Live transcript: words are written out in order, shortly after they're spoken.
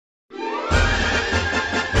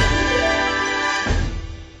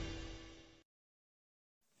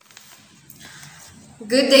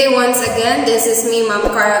Good day once again. This is me, Ma'am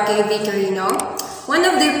Cara K. Vitorino. One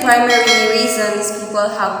of the primary reasons people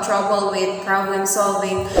have trouble with problem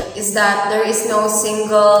solving is that there is no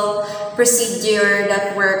single procedure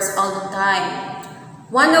that works all the time.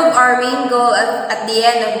 One of our main goals at the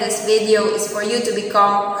end of this video is for you to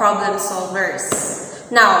become problem solvers.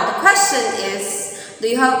 Now, the question is,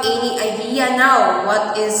 do you have any idea now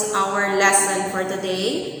what is our lesson for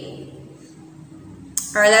today?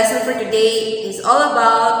 Our lesson for today is all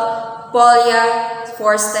about POLYAS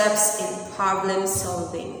 4 steps in problem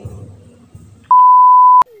solving.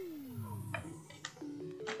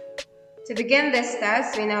 To begin this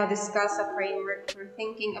test, we now discuss a framework for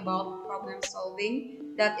thinking about problem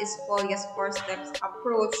solving, that is POLYAS 4 steps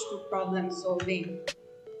approach to problem solving.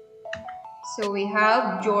 So we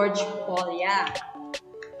have George Polya.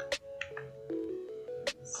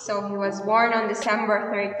 So he was born on December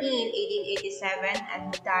 13, 1887 and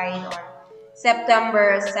he died on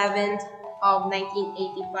September 7th of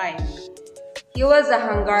 1985. He was a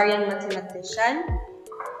Hungarian mathematician.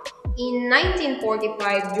 In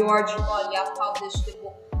 1945, George Polya published the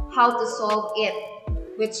book How to Solve It,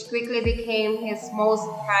 which quickly became his most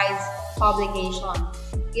prized publication.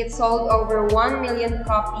 It sold over 1 million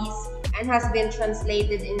copies and has been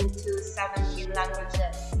translated into 17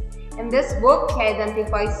 languages. In this book, he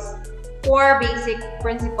identifies 4 basic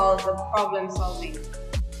principles of problem solving.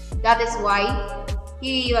 That is why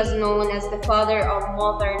he was known as the father of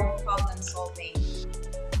modern problem solving.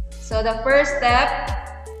 So the first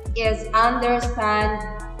step is understand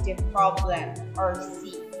the problem, or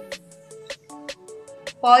C.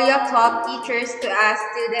 Polya taught teachers to ask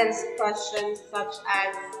students questions such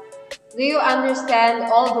as, do you understand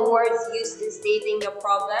all the words used in stating the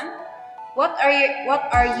problem? What are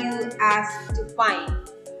you asked to find?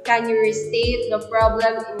 Can you restate the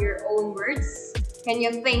problem in your own words? Can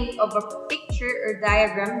you think of a picture or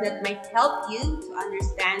diagram that might help you to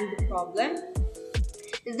understand the problem?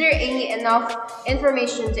 Is there enough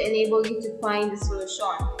information to enable you to find the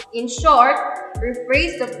solution? In short,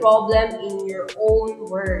 rephrase the problem in your own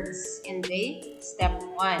words in the step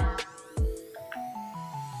 1.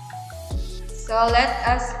 So let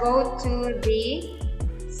us go to the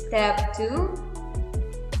step 2,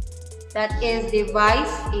 that is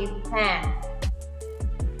devise a plan,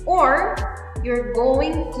 or you're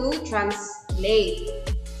going to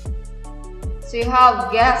translate. So you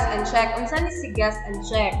have guess and check. Unsan is guess and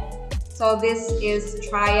check? So this is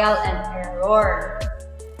trial and error.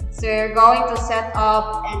 So you're going to set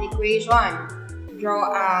up an equation,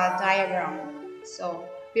 draw a diagram. So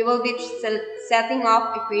we will be setting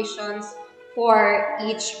up equations for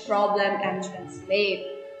each problem and translate.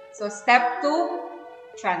 So step 2,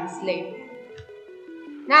 translate.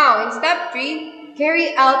 Now in step 3,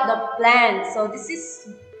 carry out the plan. So this is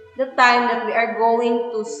the time that we are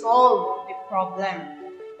going to solve the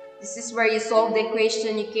problem. This is where you solve the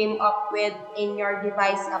equation you came up with in your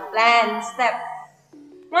devise a plan step.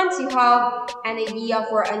 Once you have an idea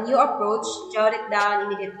for a new approach, jot it down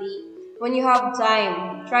immediately. When you have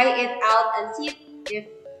time, try it out and see if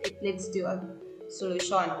it leads to a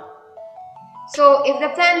solution. So if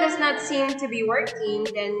the plan does not seem to be working,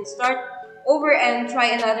 then start over and try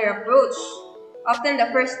another approach. Often the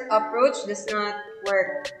first approach does not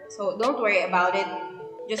work, so don't worry about it.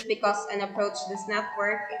 Just because an approach does not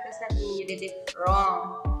work, it does not mean you did it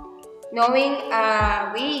wrong. Knowing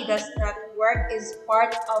a way does not work is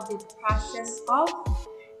part of the process of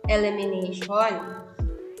elimination.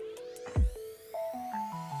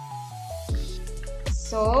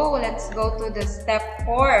 So let's go to the step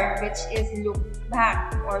 4, which is look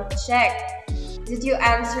back or check. Did you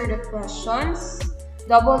answer the questions?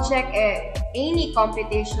 Double check any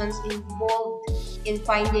computations involved in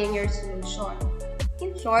finding your solution.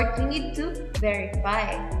 In short, you need to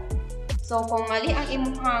verify. So kung mali ang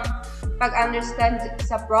imuhang pag-understand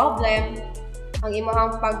sa problem, ang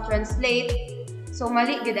imuhang pag-translate, so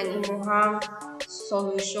mali gid ang imuhang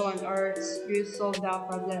solution or you solve the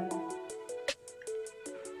problem.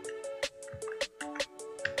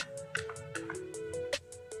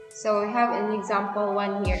 So we have an example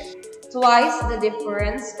 1 here. Twice the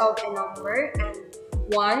difference of a number and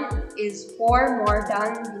 1 is 4 more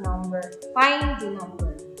than the number. Find the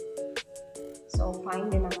number. So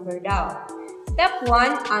find the number down. Step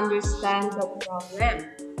 1, understand the problem.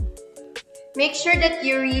 Make sure that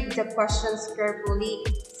you read the questions carefully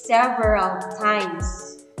several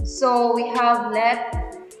times. So we have let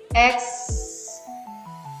x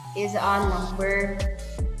is a number.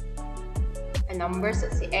 A number sa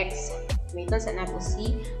si x. Wait sa nato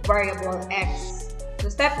si variable x. So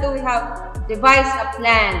step 2, we have devise a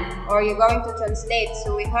plan, or you're going to translate.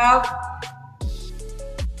 So we have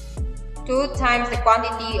 2 times the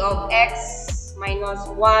quantity of x minus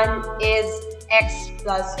 1 is x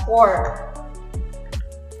plus 4.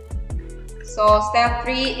 So step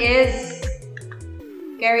 3 is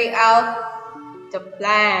carry out the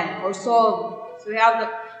plan or solve. So we have the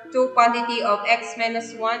 2 quantity of x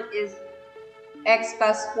minus 1 is x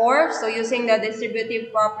plus 4. So using the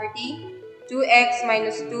distributive property, 2x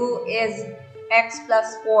minus 2 is x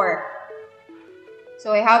plus 4.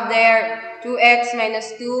 So we have there 2x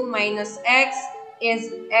minus 2 minus x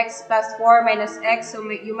is x plus 4 minus x. So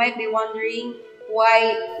you might be wondering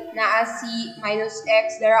why naa si minus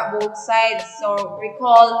x there at both sides. So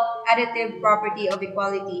recall additive property of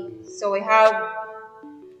equality. So we have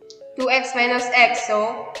 2x minus x.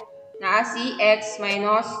 So naa si x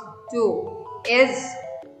minus 2 is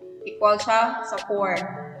equal siya sa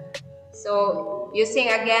 4. So using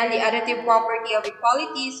again the additive property of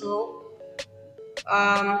equality, so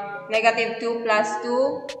negative 2 plus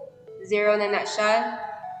 2, 0 na siya.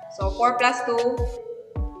 So 4 plus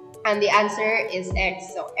 2, and the answer is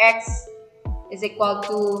x. So x is equal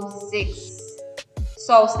to 6.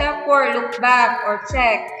 So step 4, look back or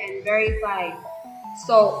check and verify.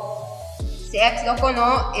 So si x ko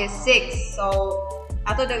no is 6. So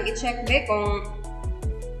ato dang i-check ba kung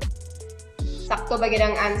sakto ba gid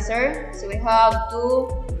ang answer. So we have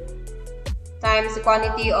 2 times the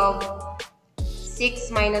quantity of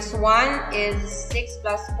 6 minus 1 is 6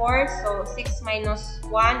 plus 4. So 6 minus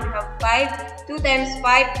 1, we have 5. 2 times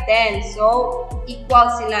 5, 10. So equal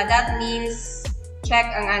sila. That means check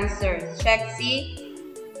ang answer. Check si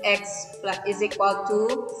x plus is equal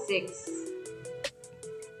to 6.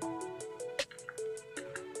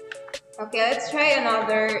 Okay, let's try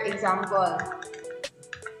another example.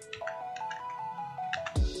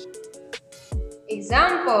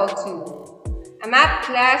 Example 2. A math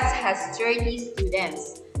class has 30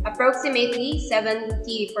 students. Approximately 70%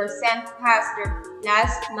 passed their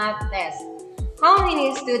last math test. How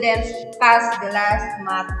many students passed the last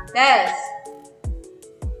math test?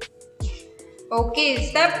 Okay,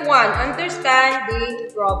 step 1. Understand the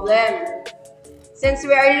problem. Since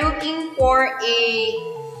we are looking for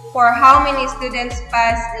how many students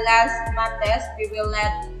passed the last math test, we will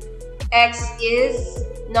let x is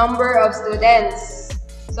number of students.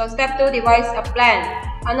 So step 2, devise a plan.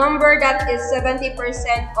 A number that is 70%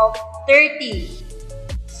 of 30.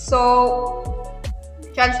 So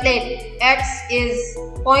translate, x is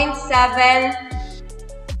 0.7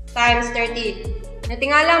 times 30.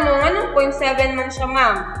 Natingala mo, anong 0.7 man siya,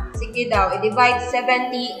 ma'am? Sige daw, i-divide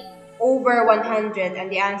 70 over 100 and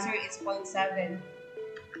the answer is 0.7.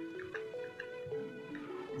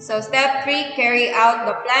 So step 3, carry out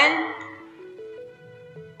the plan.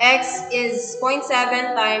 X is 0.7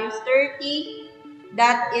 times 30,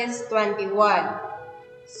 that is 21.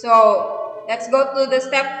 So let's go to the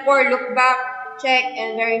step 4, look back, check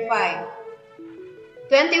and verify.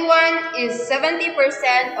 21 is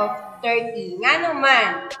 70% of 30. Nga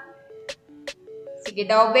naman. Sige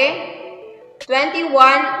daw be.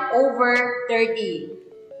 21 over 30.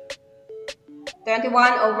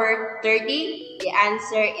 21 over 30, the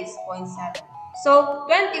answer is 0.7. So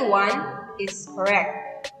 21 is correct.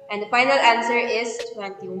 And the final answer is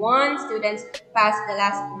 21 students passed the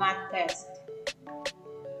last math test.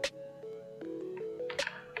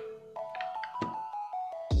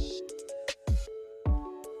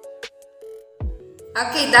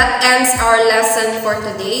 Okay, that ends our lesson for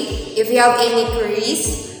today. If you have any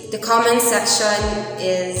queries, the comment section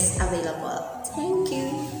is available.